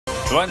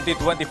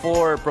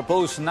2024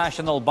 proposed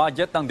national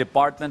budget ng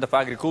Department of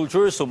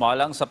Agriculture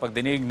sumalang sa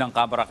pagdinig ng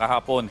Kamara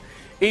kahapon.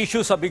 Issue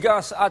sa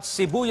bigas at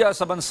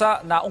sibuyas sa bansa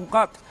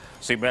naungkat.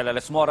 Si Mela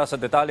Lesmora sa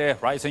detalye.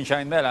 Rise and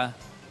shine, Mela.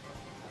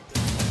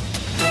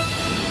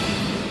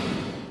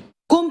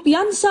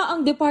 Kumpiyansa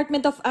ang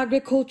Department of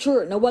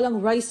Agriculture na walang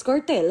rice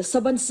cartel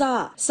sa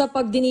bansa. Sa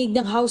pagdinig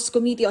ng House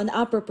Committee on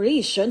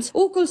Appropriations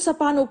ukol sa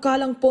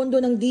panukalang pondo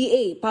ng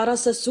DA para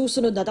sa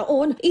susunod na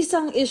taon,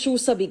 isang issue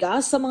sa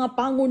bigas sa mga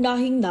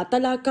pangunahing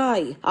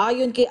natalakay.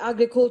 Ayon kay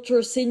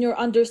Agriculture Senior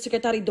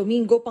Undersecretary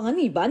Domingo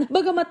Panganiban,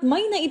 bagamat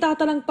may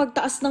naitatalang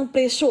pagtaas ng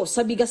presyo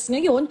sa bigas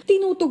ngayon,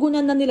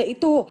 tinutugunan na nila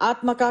ito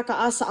at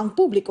makakaasa ang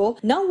publiko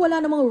na wala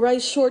namang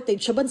rice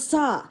shortage sa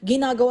bansa.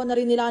 Ginagawa na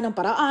rin nila ng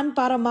paraan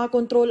para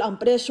makontrol ang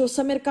presyo sa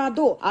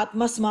merkado at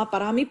mas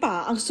maparami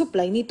pa ang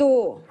supply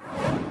nito.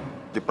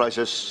 The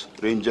prices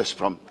ranges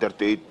from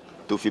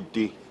 38 to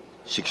 50,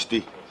 60,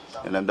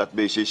 and on that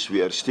basis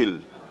we are still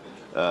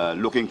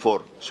looking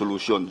for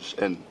solutions,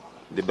 and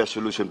the best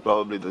solution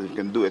probably that we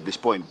can do at this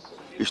point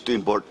is to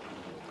import,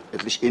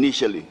 at least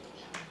initially,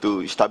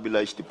 to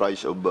stabilize the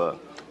price of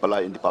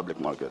palay in the public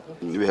market.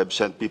 We have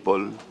sent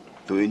people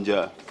to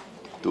India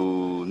to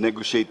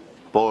negotiate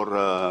for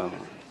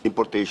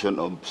importation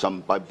of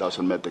some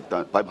 500,000 metric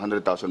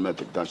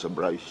tons of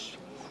rice,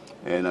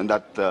 and on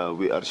that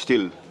we are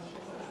still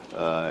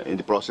in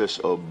the process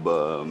of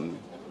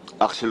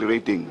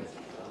accelerating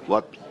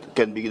what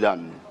can be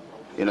done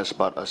in as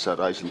far as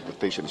rice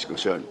importation is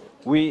concerned.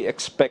 We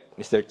expect,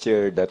 Mr.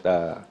 Chair, that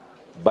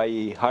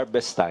by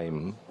harvest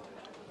time,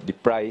 the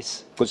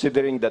price,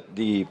 considering that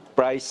the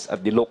price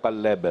at the local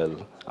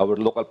level, our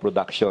local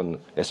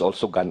production has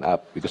also gone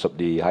up because of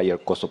the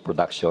higher cost of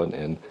production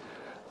and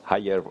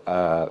higher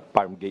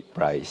farm gate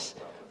price,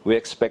 we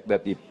expect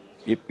that if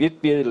it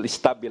will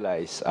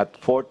stabilize at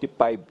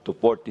 45 to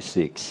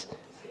 46,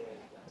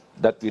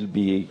 that will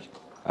be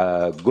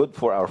good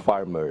for our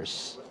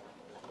farmers,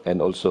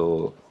 and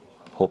also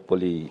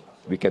hopefully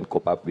we can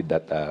cope up with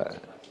that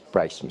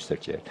price, Mr.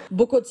 Chair.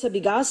 Bukod sa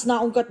bigas,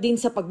 naungkat din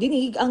sa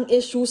pagdinig ang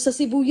issue sa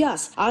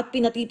sibuyas at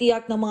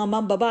pinatitiyak ng mga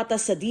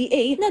mambabatas sa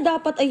DA na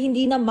dapat ay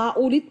hindi na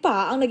maulit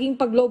pa ang naging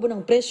paglobo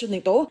ng presyo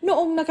nito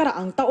noong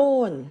nakaraang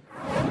taon.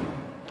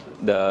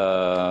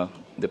 The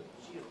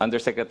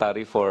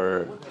Undersecretary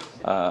for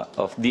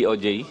of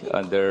DOJ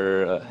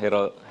under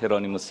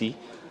Hieronymus C.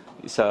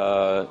 is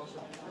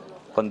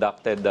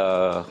conducted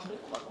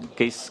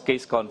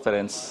case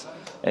conference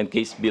and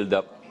case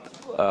build-up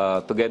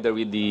together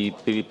with the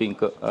Philippine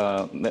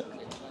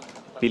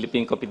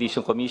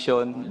Competition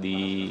Commission,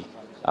 the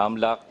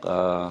AMLAC,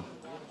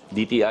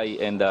 DTI,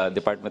 and the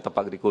Department of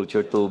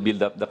Agriculture to build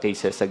up the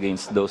cases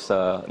against those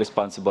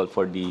responsible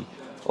for the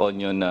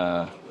onion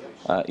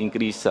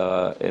increase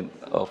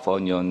of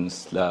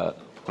onions,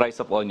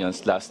 price of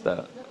onions last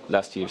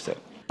year, sir.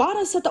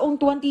 Para sa taong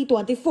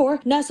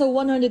 2024, nasa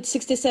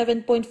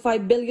 167.5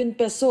 billion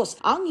pesos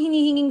ang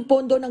hinihinging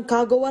pondo ng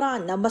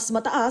kagawaran na mas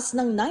mataas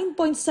ng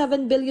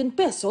 9.7 billion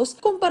pesos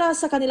kumpara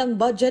sa kanilang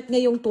budget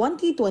ngayong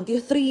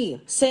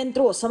 2023.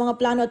 Sentro sa mga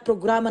plano at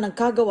programa ng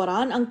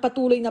kagawaran ang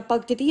patuloy na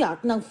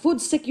pagtitiyak ng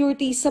food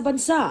security sa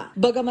bansa.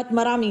 Bagamat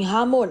maraming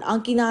hamon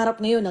ang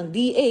kinaharap ngayon ng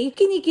DA,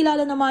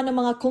 kinikilala naman ng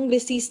mga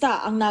kongresista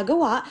ang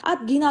nagawa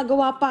at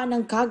ginagawa pa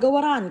ng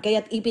kagawaran,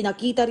 kaya't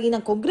ipinakita rin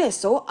ng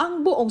Kongreso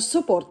ang buong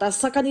suporta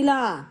sa kanila.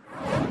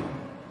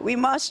 We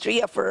must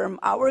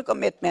reaffirm our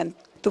commitment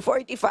to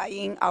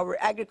fortifying our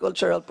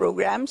agricultural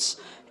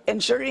programs,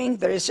 ensuring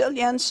the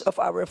resilience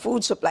of our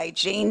food supply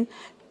chain,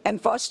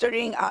 and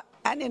fostering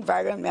an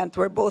environment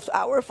where both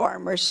our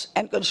farmers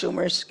and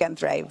consumers can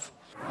thrive.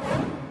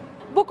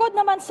 Bukod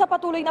naman sa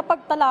patuloy na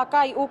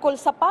pagtalakay ukol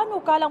sa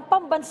panukalang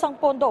pambansang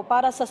pondo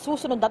para sa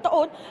susunod na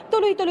taon,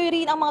 tuloy-tuloy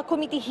rin ang mga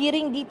committee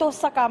hearing dito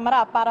sa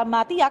Kamara para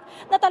matiyak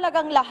na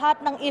talagang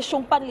lahat ng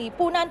isyong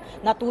panlipunan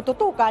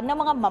natututukan ng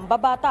mga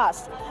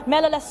mambabatas.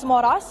 Mela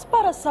Lesmora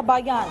para sa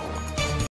Bayan.